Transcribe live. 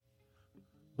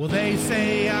Well, they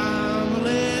say I'm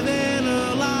living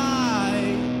a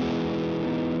lie,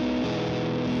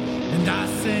 and I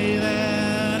say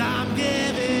that I'm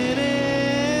giving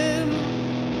in.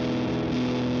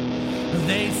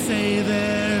 They say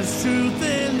there's truth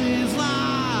in these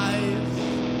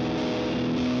lies,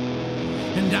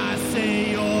 and I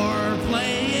say you're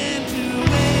playing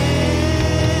to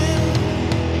win.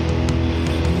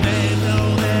 They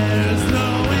know there's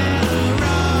nowhere to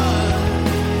run.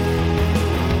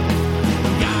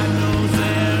 God knows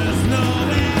there's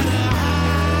nowhere to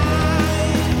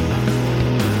hide.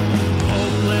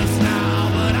 Hopeless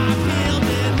now, but I feel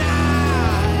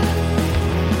denied.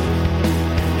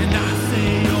 And I say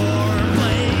you're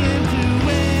playing to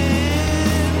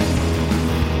win.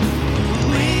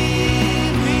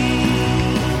 Leave me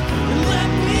and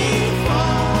let me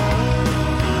fall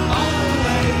all the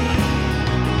way.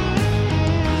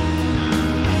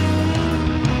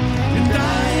 And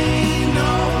I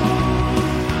know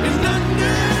and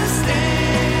understand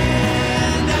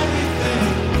everything.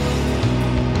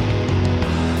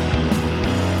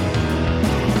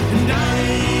 And I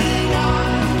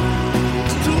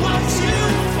want to watch you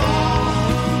fall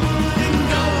and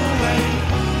go away.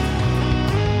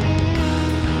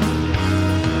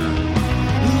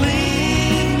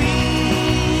 Leave me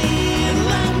and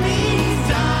let me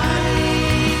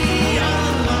die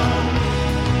alone.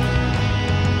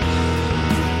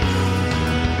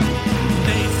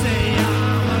 They say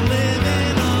I'm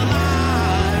living a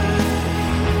lie,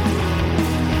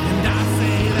 and I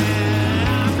say that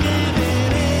I'm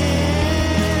giving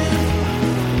in.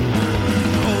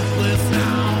 Hopeless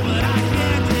now, but I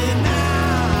can't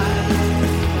deny.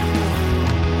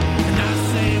 And I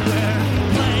say we're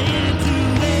playing to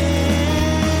win.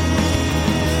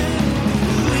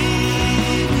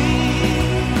 Leave me,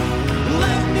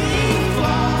 let me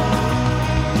fall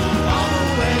all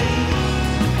the way.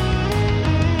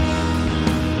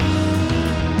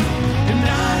 And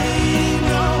I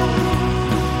know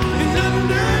and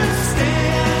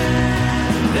understand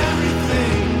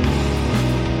everything.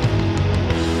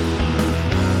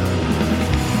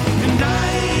 And I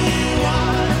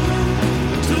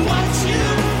want to watch you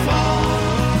fall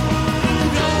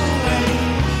and go away.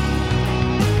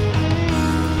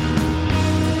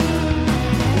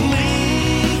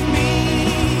 Leave me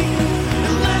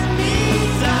and let me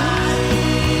die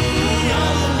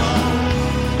alone.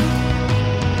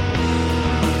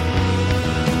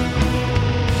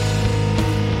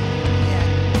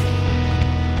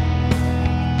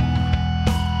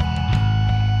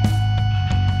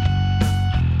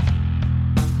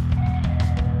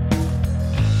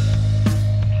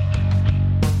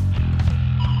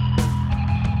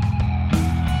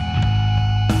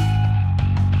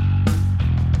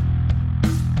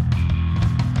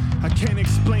 I can't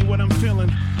explain what I'm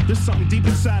feeling. There's something deep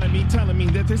inside of me telling me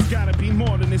that there's gotta be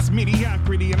more than this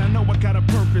mediocrity. And I know I got a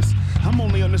purpose. I'm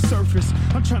only on the surface.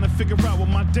 I'm trying to figure out what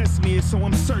my destiny is, so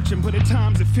I'm searching. But at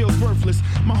times it feels worthless.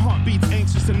 My heart beats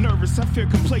anxious and nervous. I fear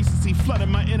complacency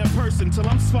flooding my inner person till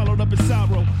I'm swallowed up in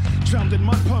sorrow. Drowned in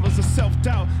mud puddles of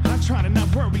self-doubt. I try to not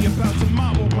worry about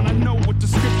tomorrow when I know what the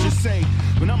scriptures say.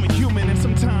 But I'm a human and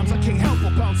sometimes I can't help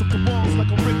but bounce off the walls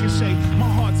like a ricochet. My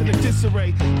heart's in a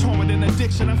disarray. Torn with an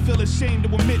addiction. I feel ashamed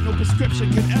to admit no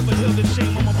prescription can ever heal the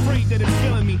shame. I'm afraid that it's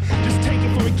killing me. Just take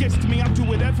it for it gets to me. I'll do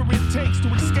whatever it takes to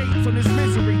escape from this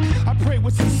misery. I pray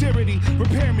with sincerity.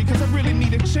 Repair me, cause I really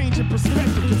need a change in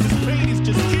perspective. Cause this pain is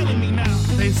just killing me now.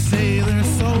 They say there's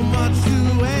so much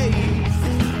to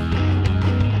waste,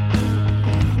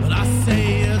 but I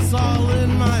say it's all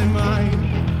in my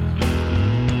mind.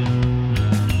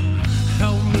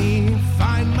 Help me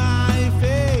find my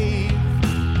faith.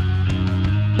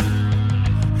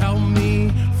 Help me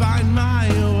find my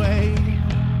way.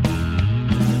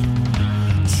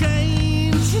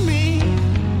 Change me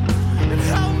and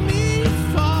help me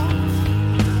fall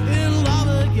in love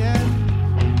again.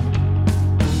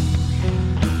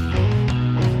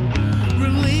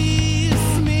 Release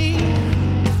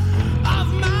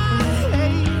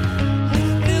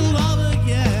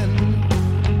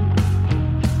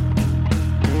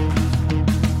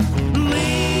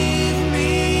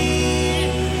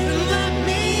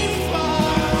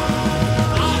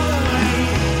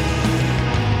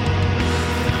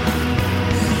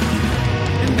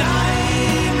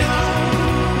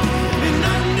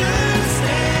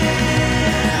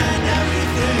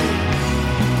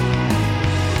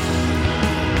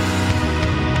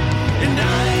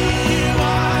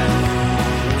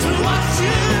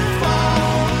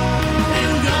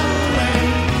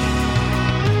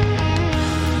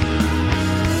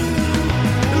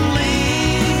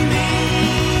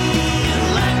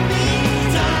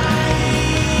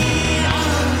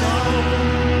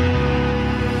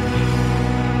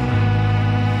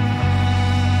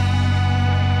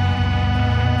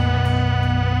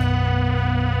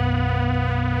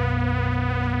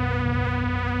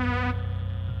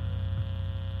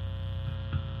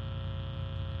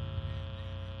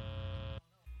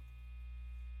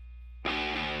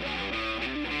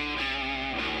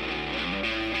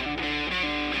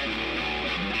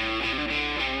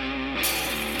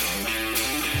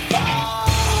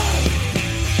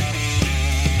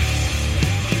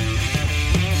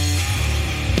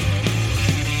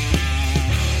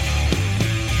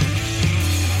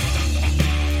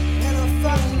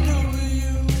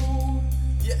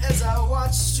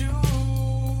it's true.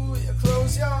 You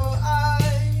close your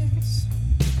eyes,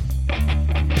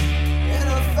 and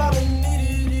I thought I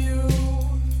needed you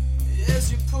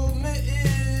as you pulled me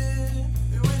in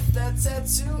with that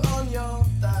tattoo on your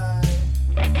thigh.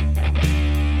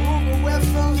 Move away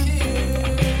from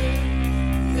here,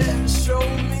 yeah, show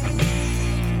me,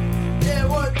 yeah,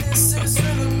 what this is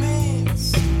really means.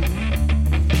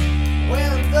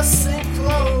 Wearing the same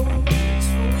clothes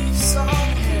for each song,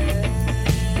 yeah.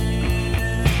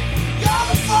 You're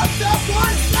the fucked up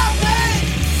one, stop me.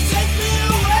 Take me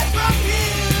away from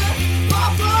here, far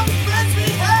from the friends we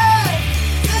had.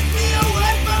 Take me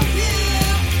away from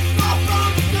here, far from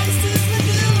the places we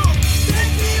knew.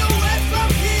 Take me away from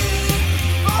here,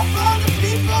 far from the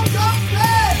people gone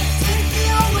bad. Take me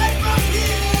away from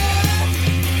here.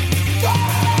 God!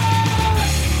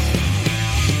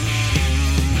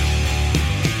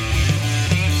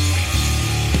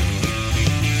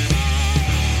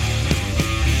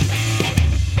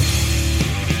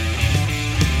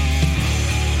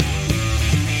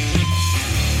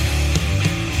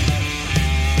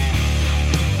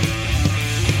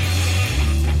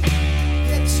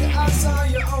 Get your eyes on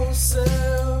your own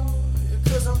self,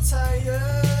 'cause I'm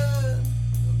tired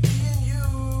of being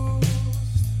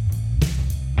used.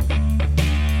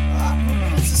 I put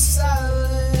into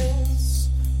silence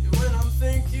when I'm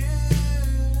thinking,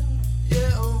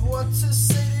 yeah, of what to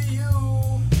say to you.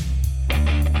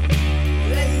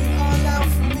 Lay it all out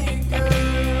for me,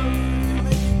 girl, and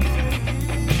make it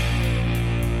clear.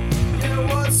 Yeah,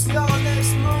 what's your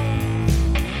next move?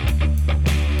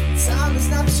 Time is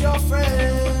not your friend.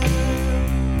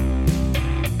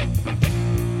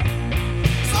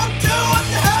 So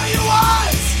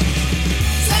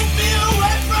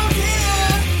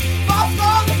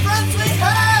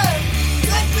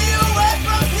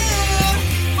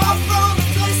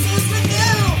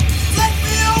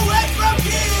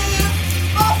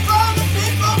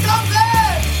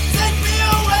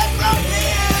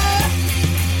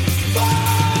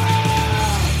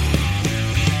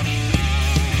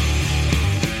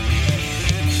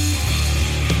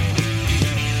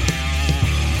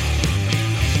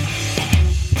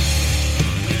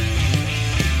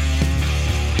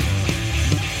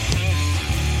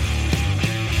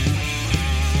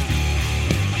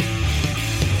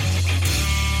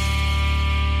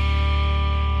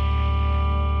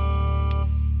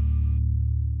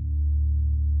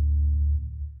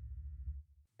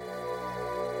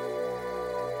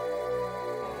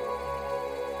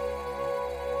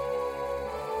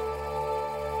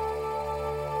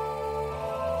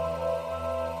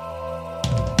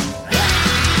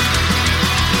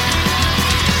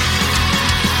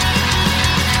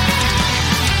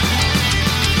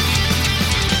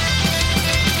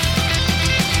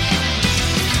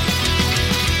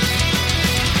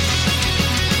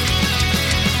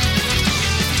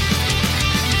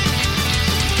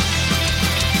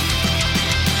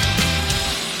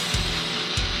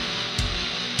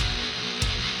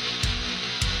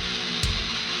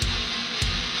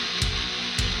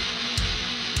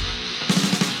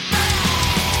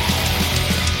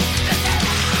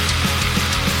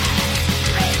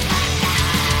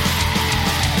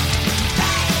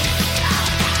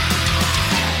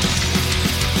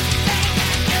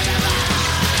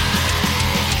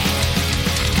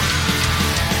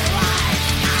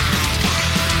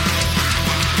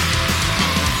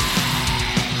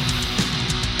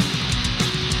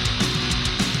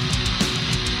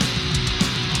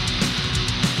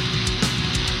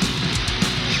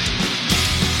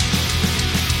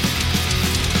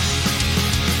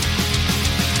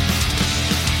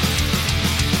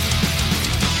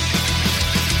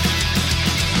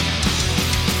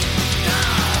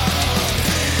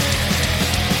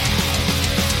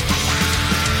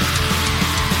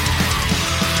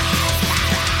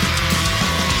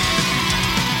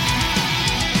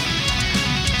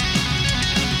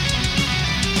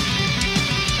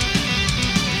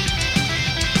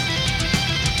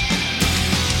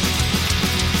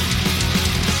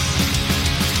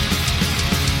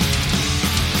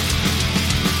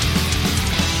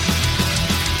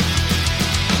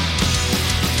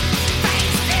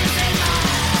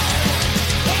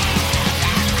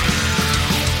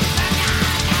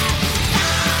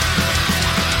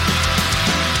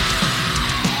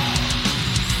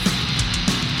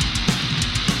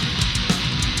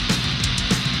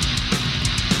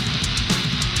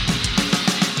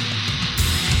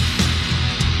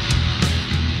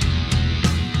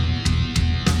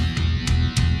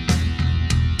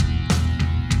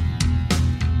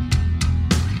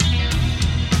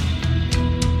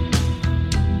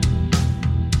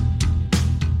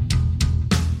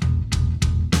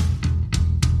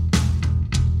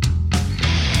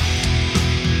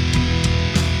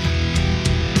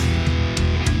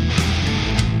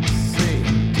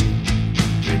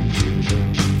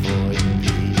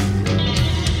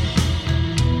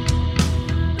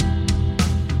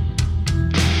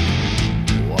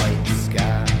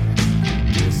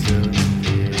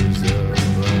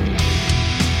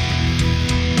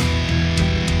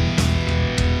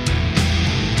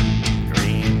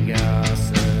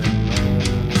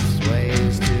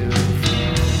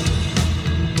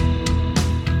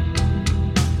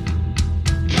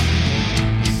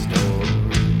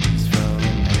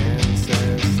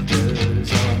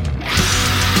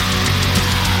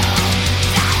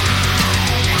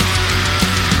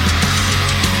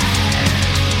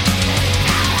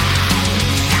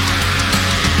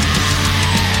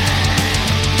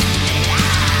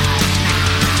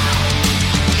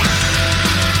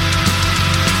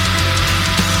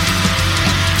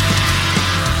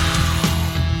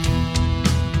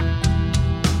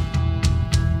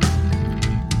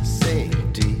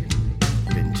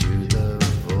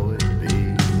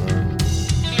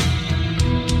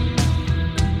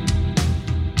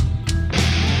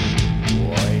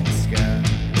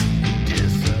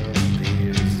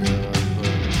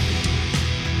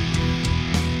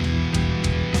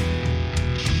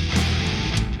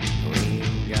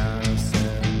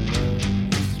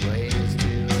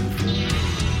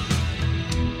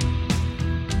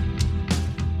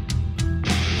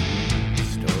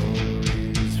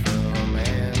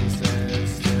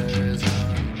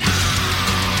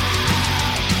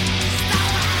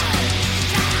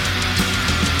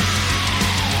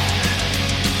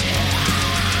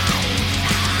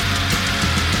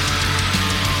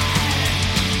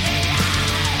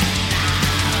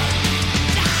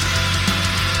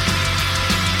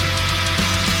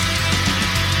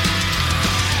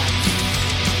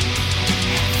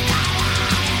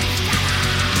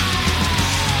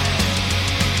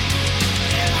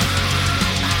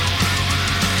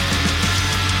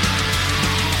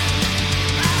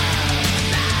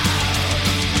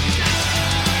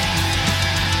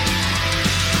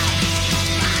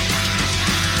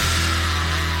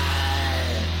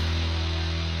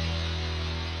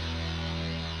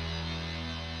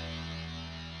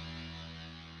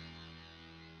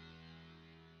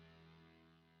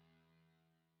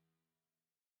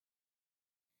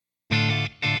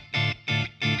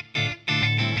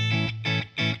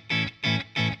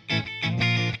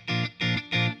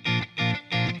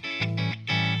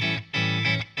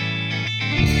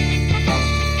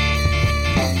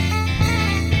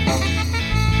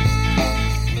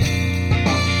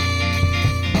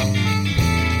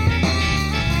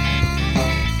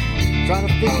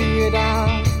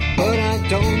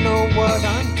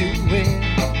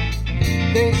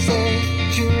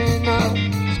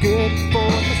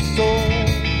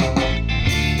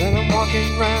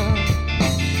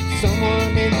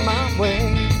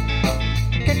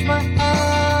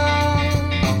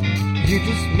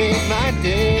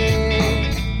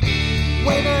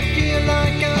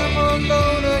like I'm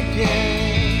alone again.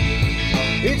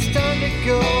 It's time to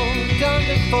go, time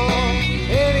to fall.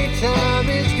 Anytime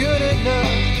is good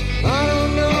enough. I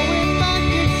don't know if I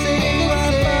can say the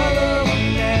same.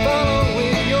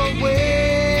 Following your way,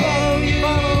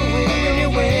 following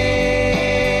your way.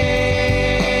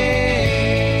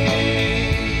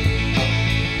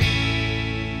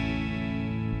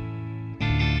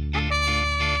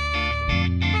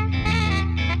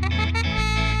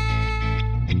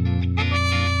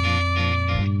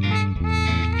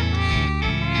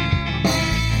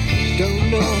 Don't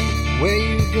know where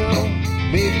you go,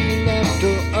 maybe left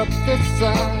or up the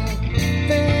side.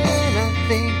 Then I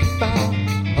think about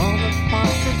all the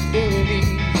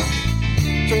possibilities.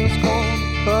 Trails cold,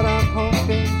 but I'm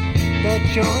hoping that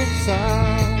you're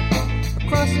inside. A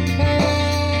crossing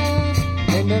paths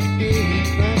end up being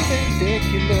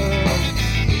perpendicular.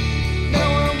 Now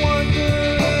I wonder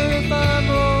if I'm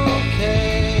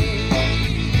okay.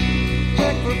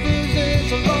 Check for bruises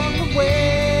along the way.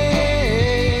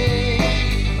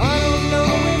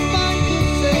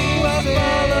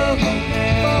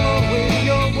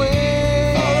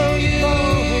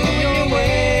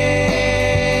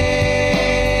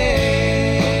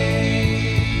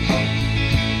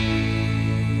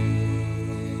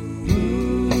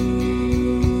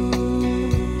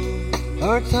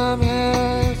 Our time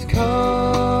has come.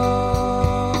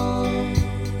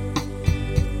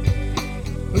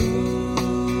 Ooh,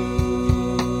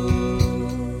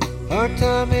 our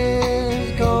time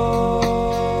is gone.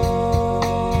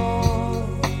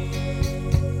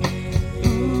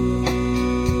 Ooh,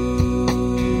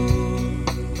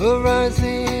 a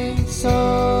rising sun.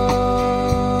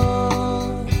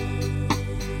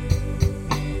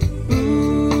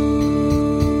 Ooh,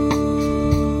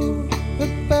 the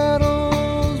battle.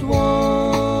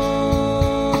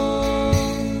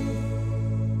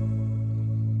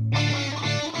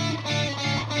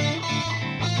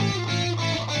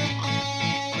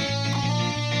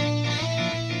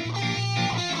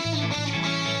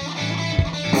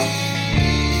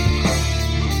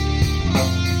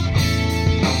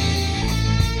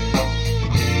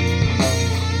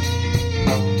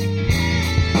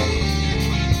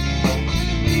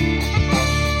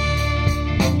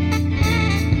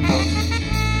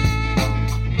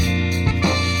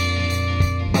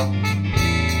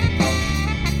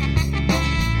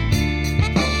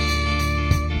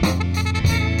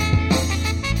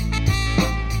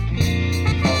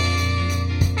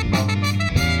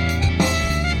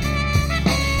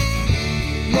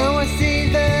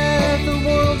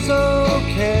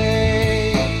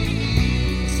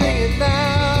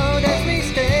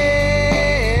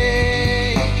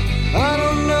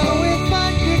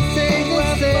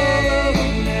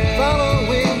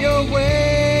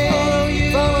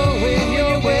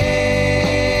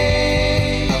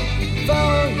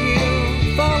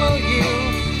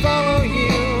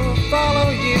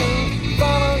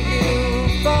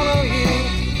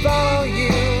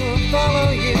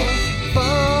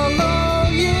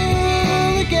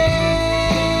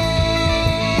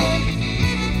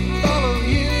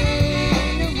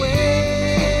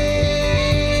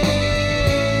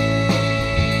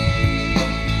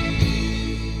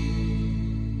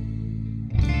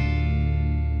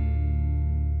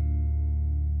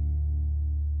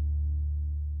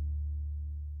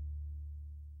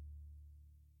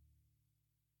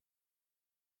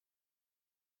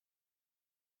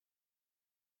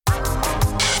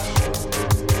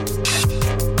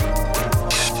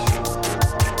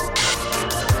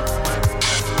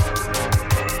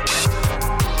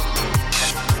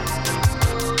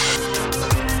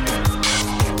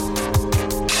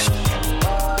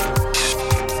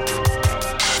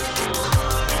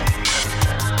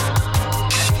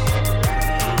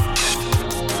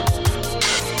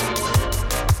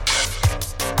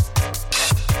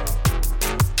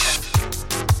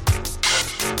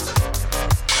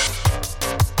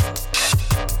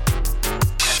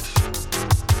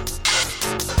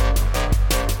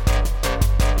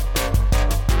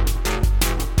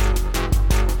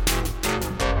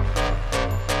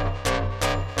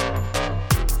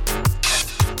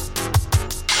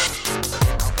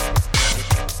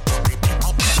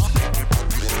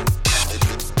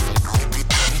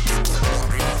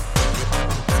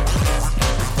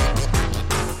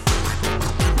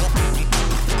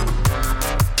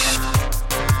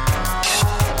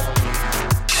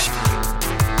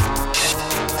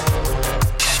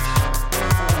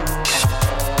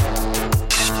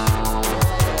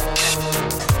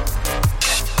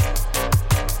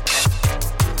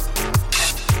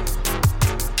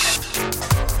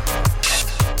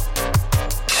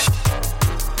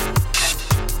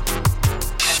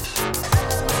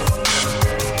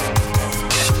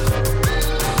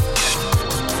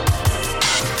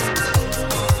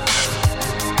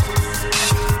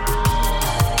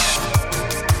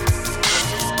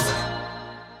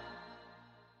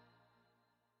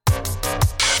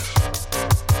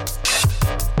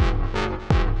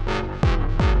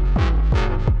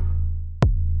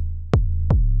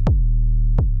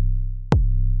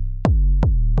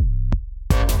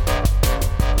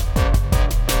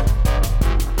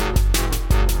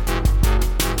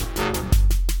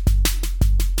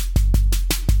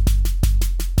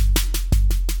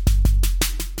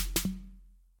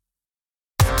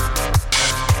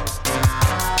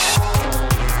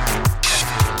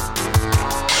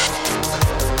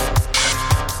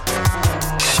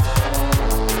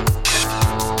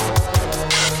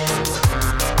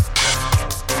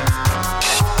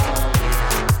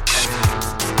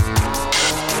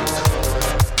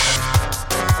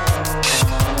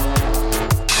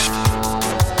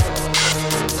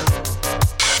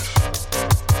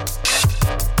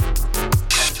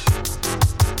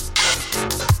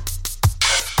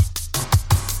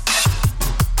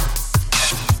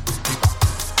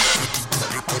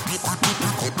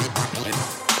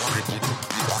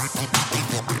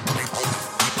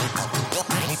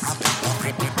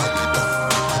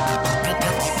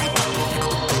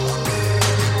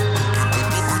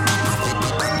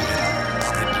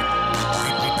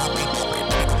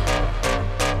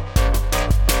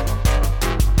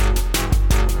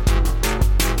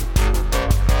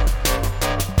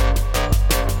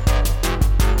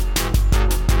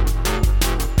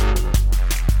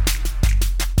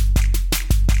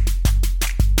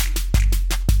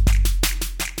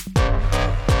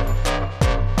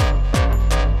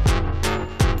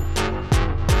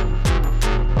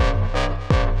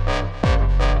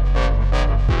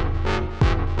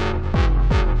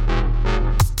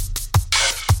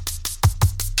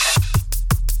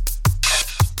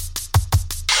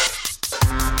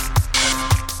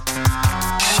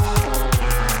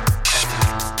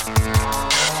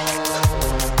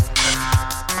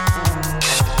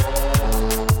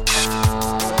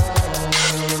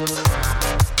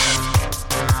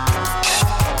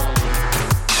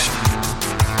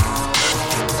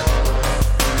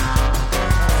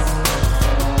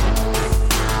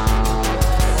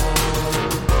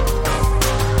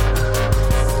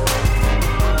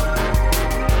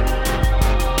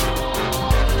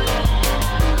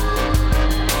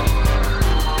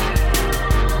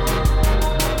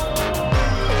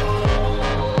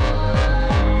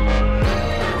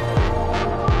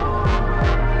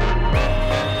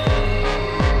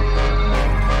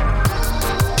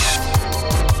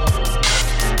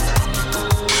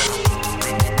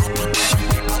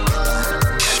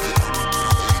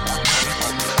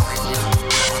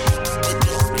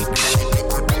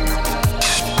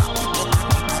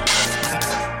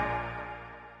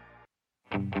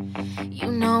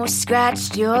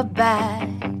 scratched your back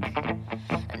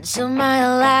until my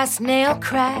last nail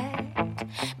cracked.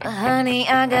 But honey,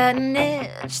 I got an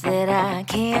itch that I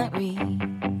can't reach.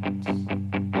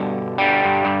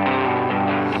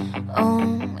 Oh,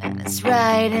 and it's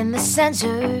right in the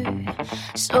center,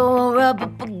 so I'll rub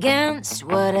up against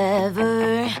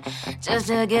whatever, just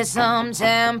to get some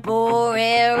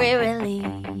temporary relief.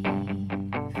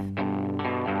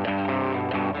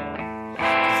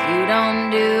 'Cause you don't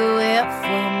do it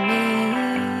for me,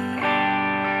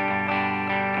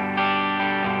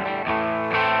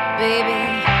 baby,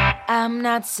 I'm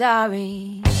not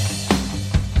sorry.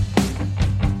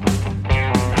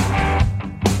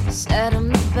 Said I'm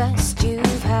the best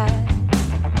you've had,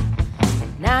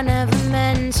 and I never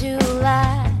meant to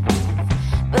laugh,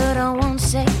 but I won't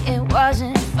say it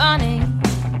wasn't funny.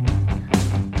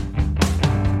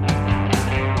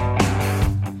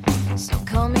 So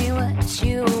call me what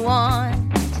you want,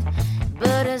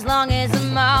 but as long as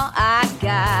I'm all I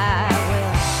got,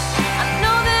 well, I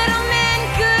know that I'm in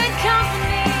good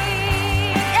company.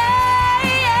 Yeah,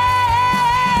 yeah.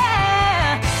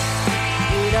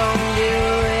 You don't do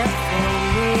it for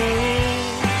me,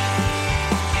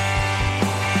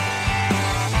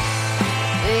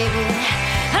 baby,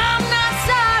 I'm not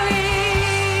sorry.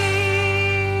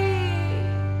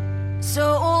 So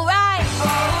alright,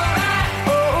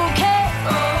 okay,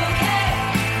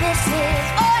 this is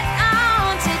what I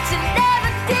wanted today.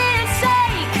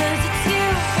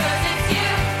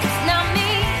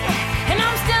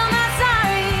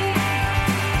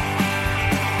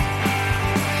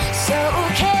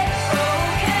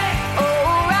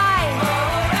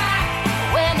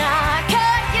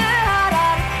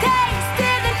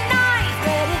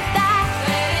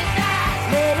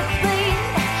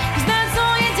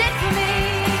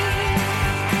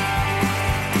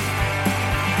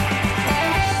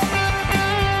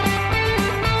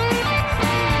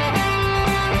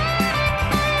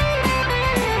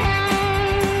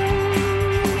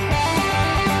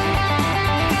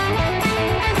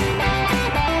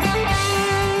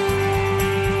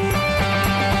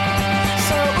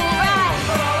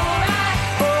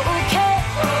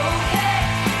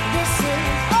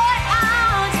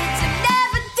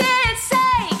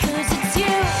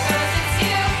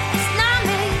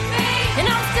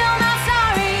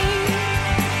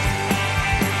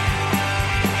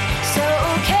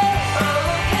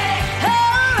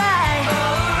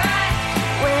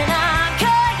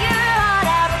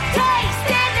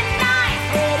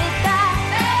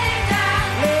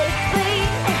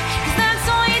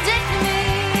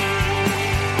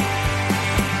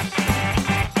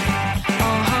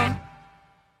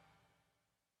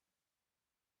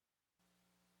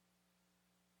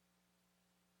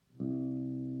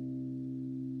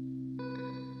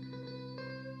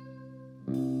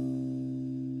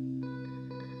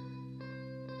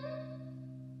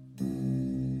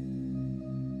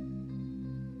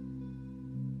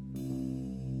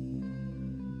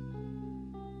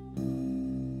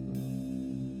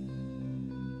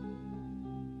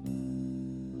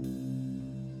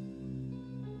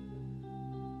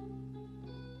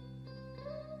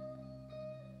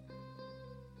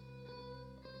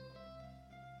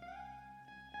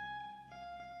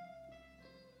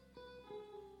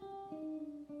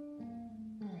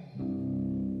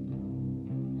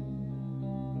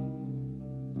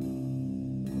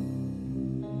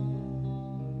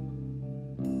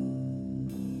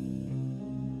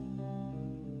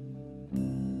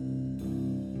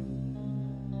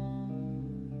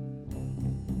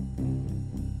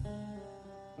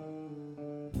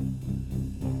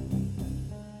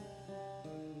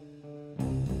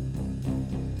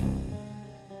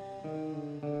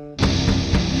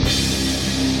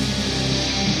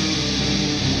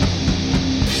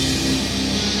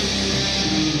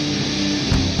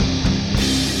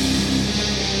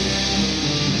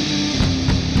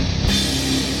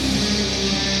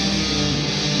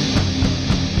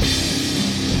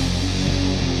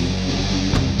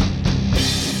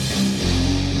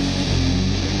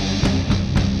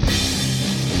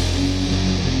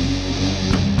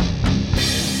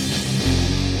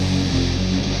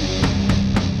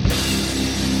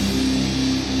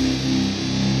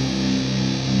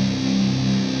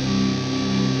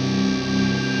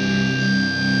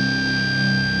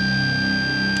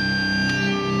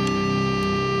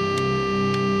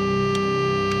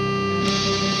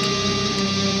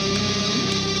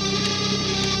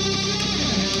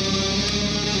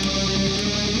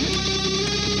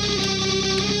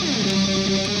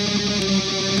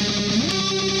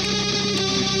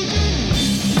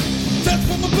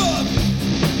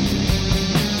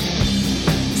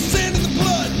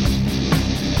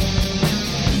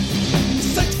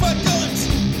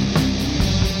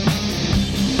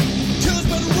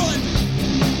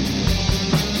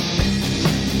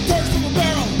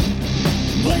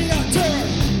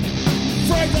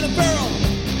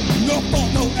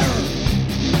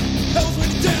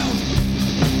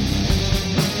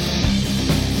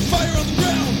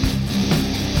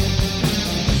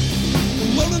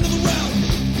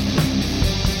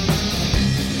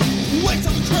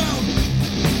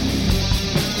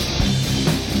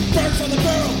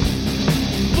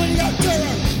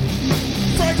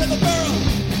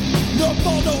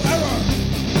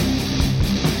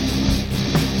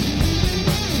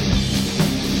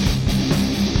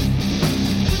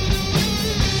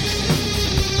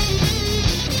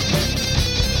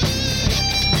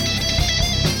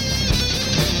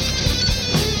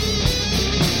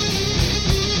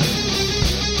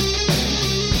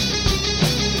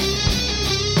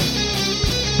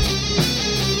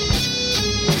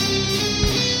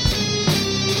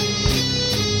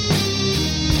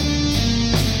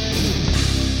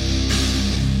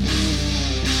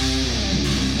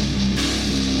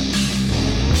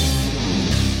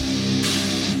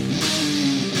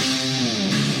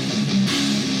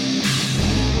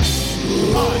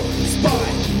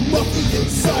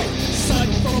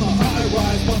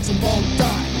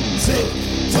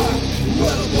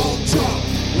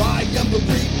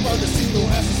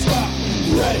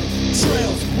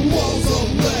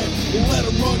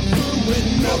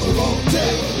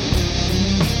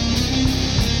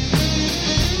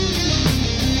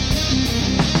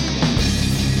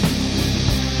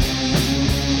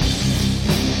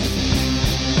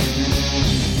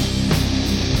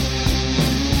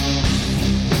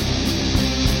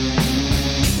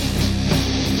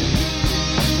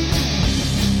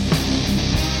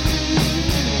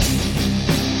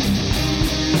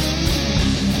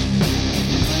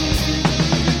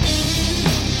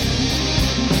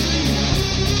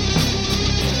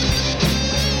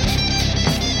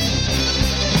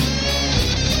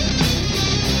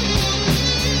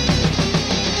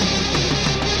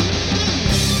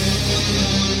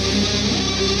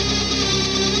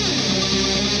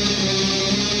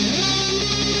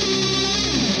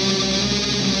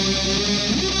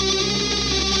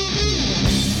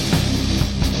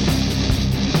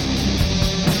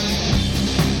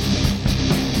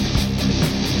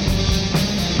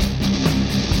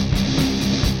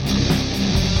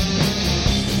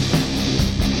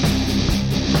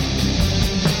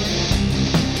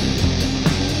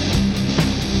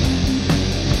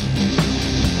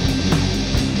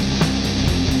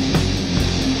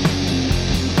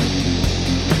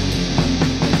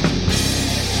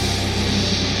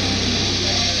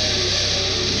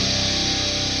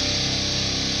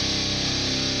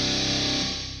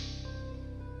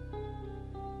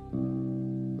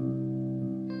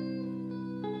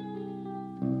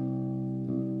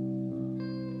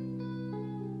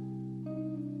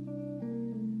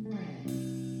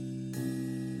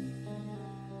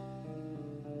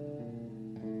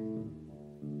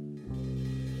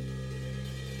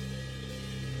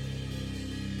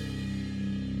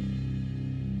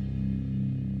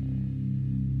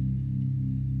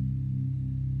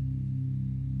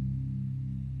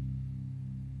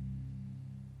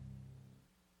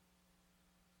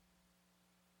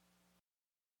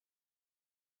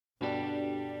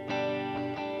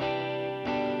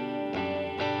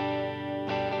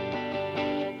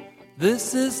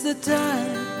 This is the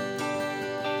time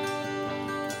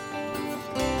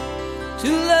to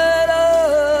let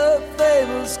our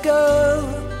fables go.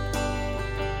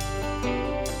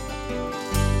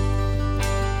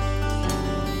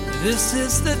 This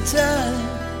is the time,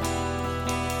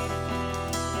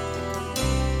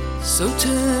 so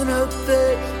turn up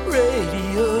that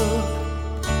radio.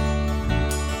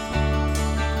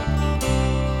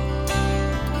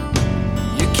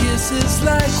 Your kiss is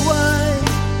like wine,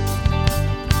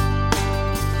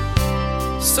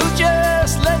 so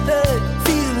just let that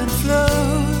feeling flow.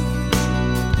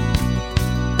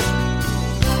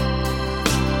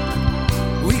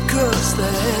 We cross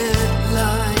that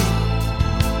line.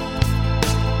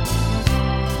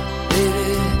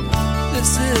 Baby,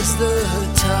 this is the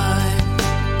time.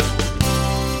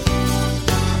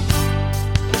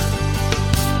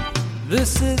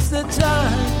 This is the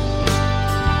time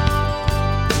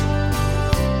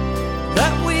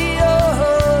that we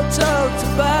all talked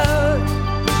about.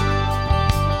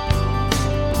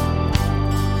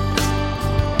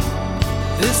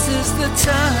 This is the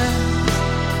time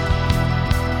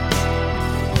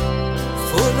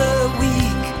for the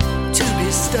weak to be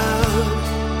stout.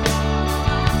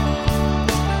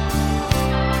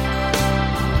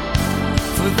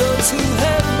 For those who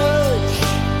have much,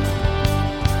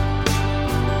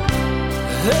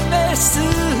 they may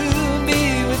soon be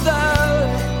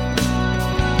without.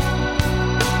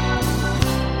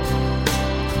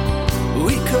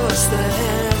 We cross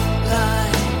that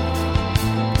line.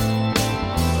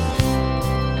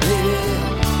 Baby,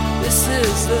 this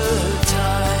is the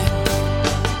time.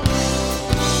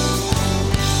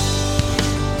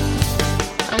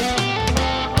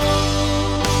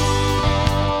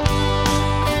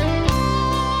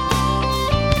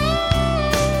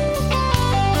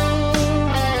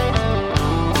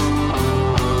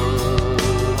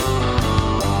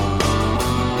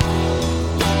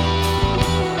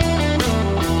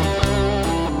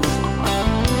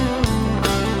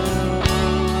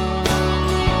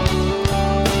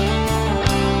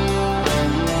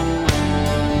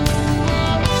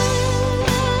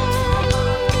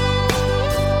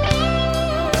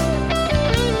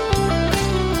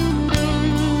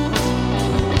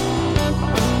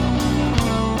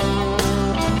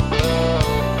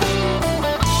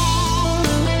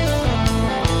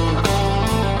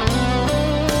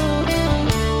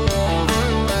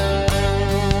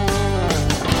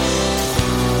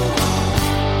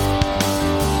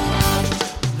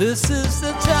 This is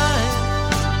the time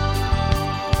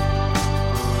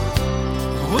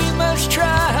we must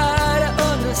try to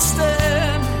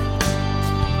understand.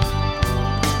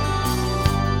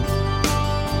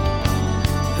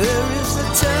 There is a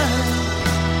time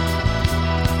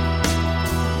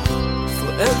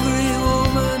for every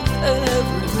woman and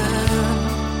every man.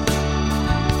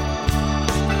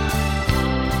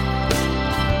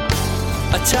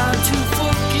 A time to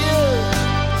forgive,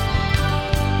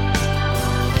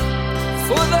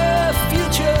 for the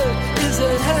future is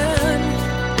at hand.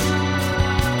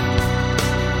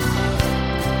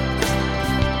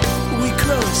 We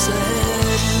cross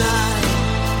that line.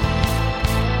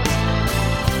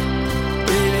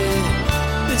 Baby,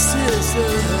 this is the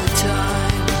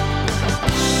time.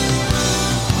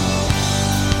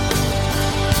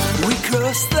 We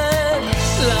cross that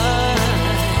line.